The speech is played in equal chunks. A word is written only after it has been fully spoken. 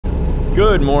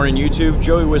Good morning, YouTube.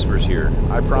 Joey Whispers here.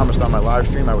 I promised on my live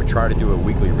stream I would try to do a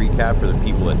weekly recap for the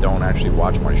people that don't actually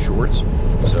watch my shorts.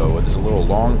 So this is a little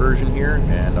long version here,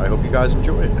 and I hope you guys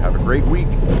enjoy it. Have a great week.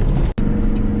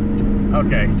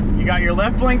 Okay, you got your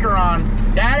left blinker on.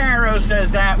 That arrow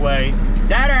says that way.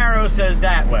 That arrow says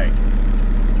that way.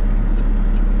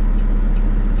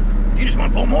 You just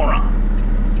want full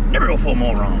moron. Never go full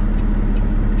moron.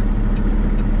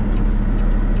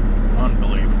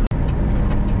 Unbelievable.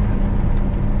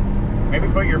 Maybe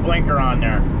put your blinker on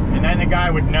there, and then the guy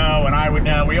would know, and I would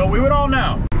know. We would all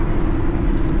know.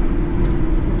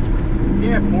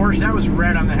 Yeah, Porsche, that was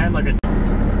red on the head like a...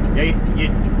 Yeah,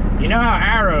 you know how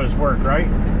arrows work, right?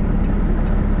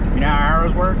 You know how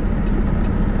arrows work?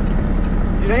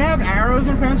 Do they have arrows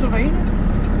in Pennsylvania?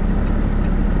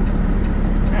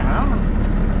 Yeah, I don't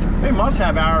know. They must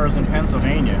have arrows in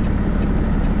Pennsylvania.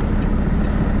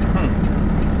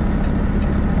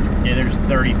 Yeah, there's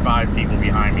 35 people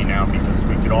behind me now because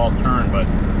we could all turn, but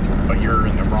you're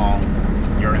in the wrong,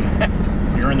 you're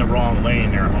in the wrong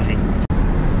lane there, homie.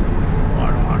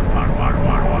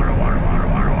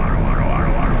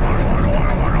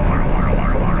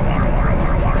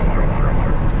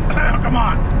 Come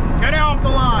on, get off the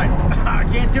line. I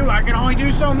can't do it. I can only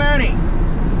do so many.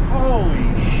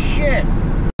 Holy shit.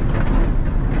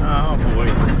 Oh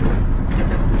boy.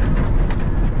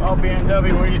 Oh,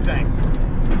 BMW, what do you think?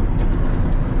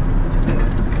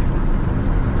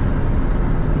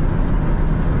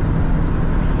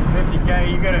 50K,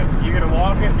 you gotta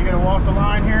walk it? You gotta walk the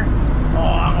line here?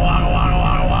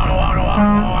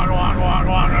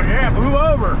 Yeah, move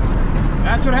over.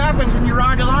 That's what happens when you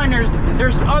ride the line.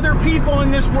 There's other people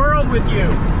in this world with you,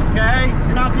 okay?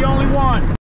 You're not the only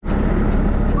one.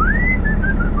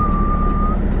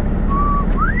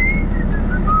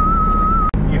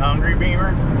 You hungry,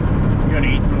 Beamer? You gonna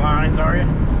eat some lines, are you?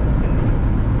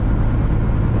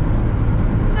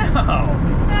 No,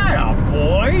 not a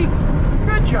boy.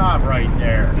 Good job right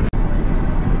there.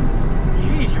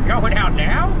 Jeez, you're going out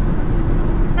now?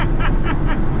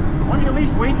 Why don't you at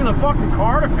least wait till the fucking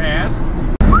car to pass?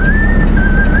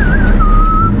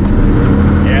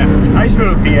 Yeah, nice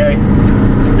move, PA.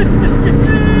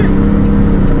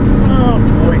 Oh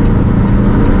boy.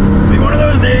 Be one of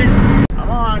those days. Come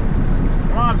on,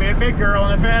 be a big girl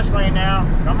in the fast lane now.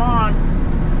 Come on.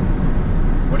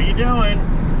 What are you doing?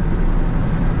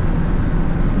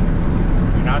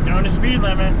 Not doing the speed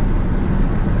limit.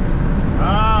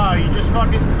 Oh, you just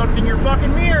fucking looked in your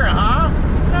fucking mirror, huh?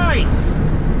 Nice.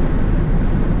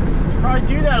 Probably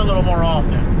do that a little more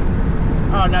often.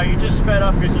 Oh, no, you just sped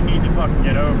up because you need to fucking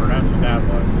get over. That's what that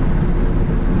was.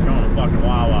 Going to fucking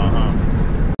Wawa, huh?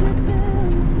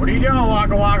 What are you doing?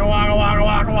 Waka, waka, waka, waka,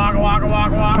 waka, waka, waka,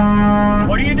 waka, waka.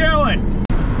 What are you doing?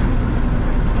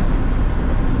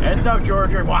 Heads up,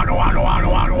 Georgia. Waka, waka, waka,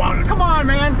 waka, waka. Come on,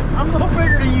 man. I'm a little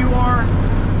bigger than you are.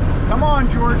 Come on,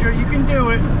 Georgia, you can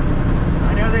do it.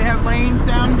 I know they have lanes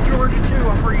down in Georgia too,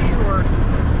 I'm pretty sure.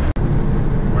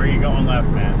 Where are you going left,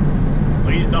 man?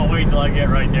 Please don't wait till I get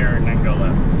right there and then go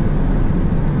left.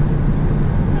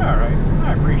 Alright,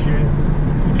 I appreciate it.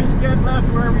 You just get left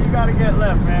wherever you gotta get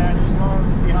left, man. Just as long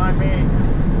as it's behind me,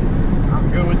 I'm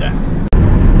good with that.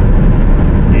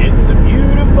 It's a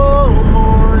beautiful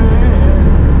morning.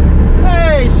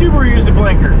 Hey, Subaru used a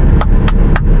blinker.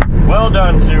 Well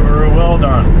done, Subaru, well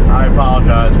done. I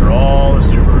apologize for all the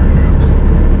Subaru jokes.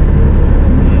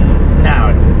 Now,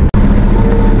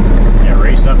 yeah,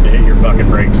 race up to hit your fucking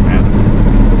brakes, man.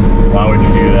 Why would you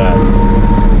do that?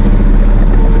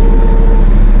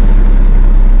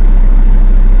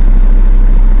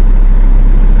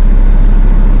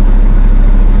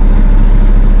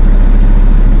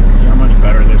 See how much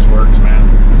better this works, man?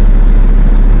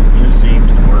 It just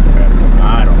seems to work better.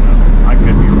 I don't know. I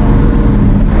could be wrong.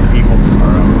 People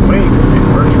are wait, it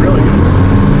works really good.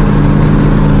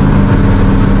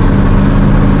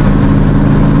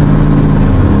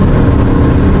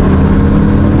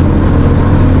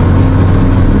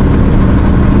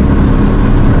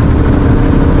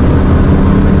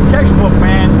 Textbook,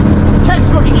 man.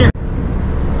 Textbook shit.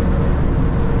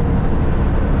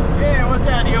 Yeah, what's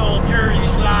that, the old Jersey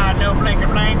slide, no blinker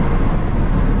blink?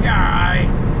 Yeah,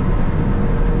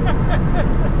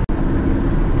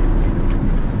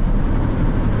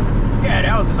 yeah,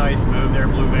 that was a nice move there,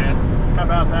 Blue Man. How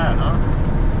about that, huh?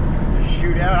 Just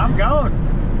shoot out. I'm going.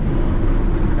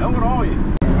 Hell with all you.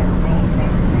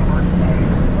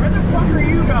 Where the fuck are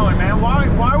you going, man?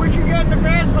 Why would you get in the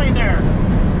fast lane there?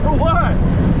 For what?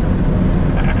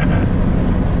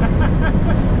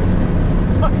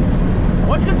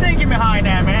 What's the thinking behind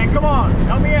that, man? Come on,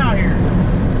 help me out here.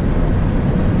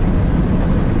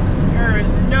 There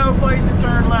is no place to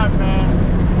turn left, man.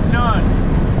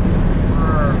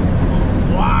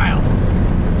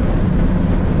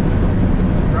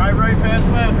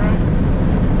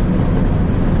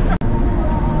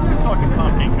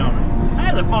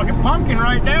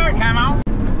 Come on.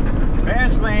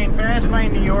 Fast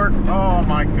lane, New York. Oh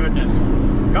my goodness.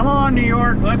 Come on, New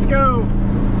York, let's go.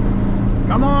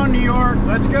 Come on, New York,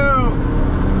 let's go.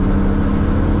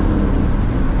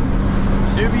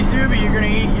 Subi, you're gonna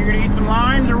eat some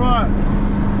lines or what?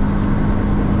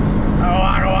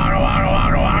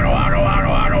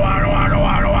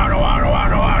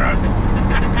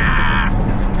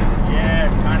 Yeah,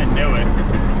 kinda knew it.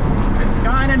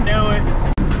 Kinda knew it.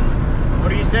 What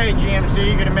do you say,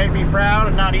 GMC? You gonna make me proud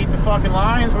and not eat the fucking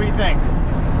lions? What do you think?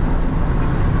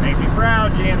 Make me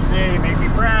proud, GMC. Make me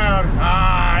proud.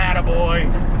 Ah, attaboy.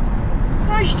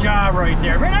 Nice job right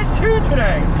there. Man, that's 2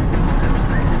 today.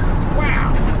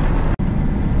 Wow.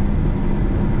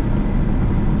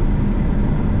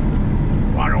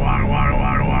 Water.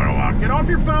 Get off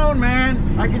your phone,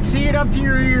 man. I can see it up to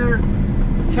your ear.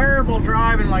 Terrible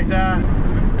driving like that.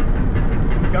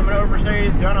 Coming over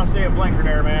Mercedes, I don't see a blinker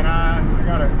there, man. I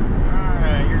gotta.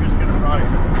 You're just gonna probably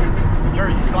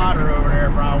Jersey slaughter over there,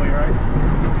 probably, right?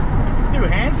 Do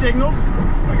hand signals.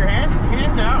 Put your hands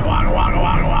out. Waddle.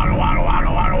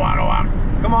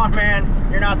 Come on, man.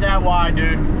 You're not that wide,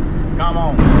 dude. Come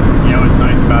on. You know what's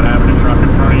nice about having a truck in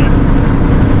front of you?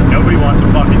 Nobody wants to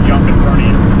fucking jump in front of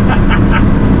you.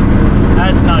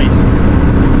 That's nice.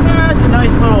 That's a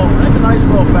nice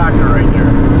little factor right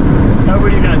there.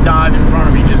 Nobody's gonna dive in front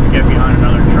of me just to get behind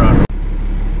another truck.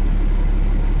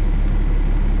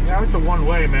 Yeah, it's a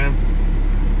one-way, man.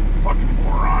 Fucking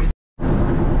moron.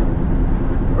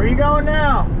 Where are you going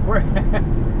now? Where?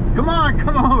 Come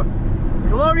on.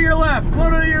 Blow to your left.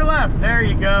 There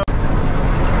you go.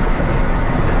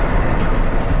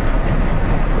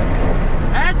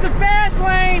 That's the fast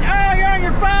lane. Oh, you're on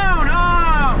your phone.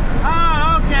 Oh,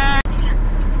 okay.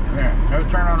 Yeah, no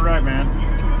turn on red, man.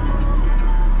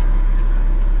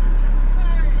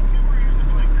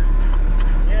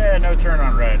 Yeah, no turn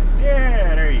on red.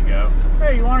 Yeah, there you go.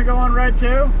 Hey, you want to go on red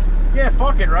too? Yeah,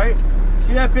 fuck it, right?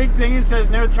 See that big thing that says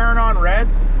no turn on red?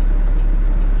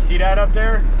 You see that up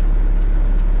there?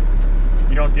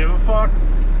 You don't give a fuck?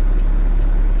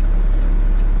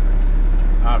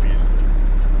 Obviously.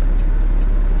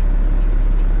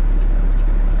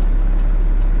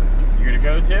 You gonna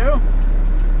go too?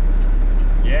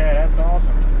 Yeah, that's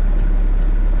awesome.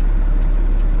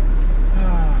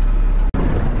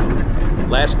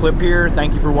 Last clip here.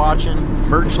 Thank you for watching.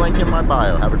 Merch link in my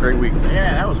bio. Have a great week.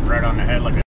 Yeah, that was right on the head like a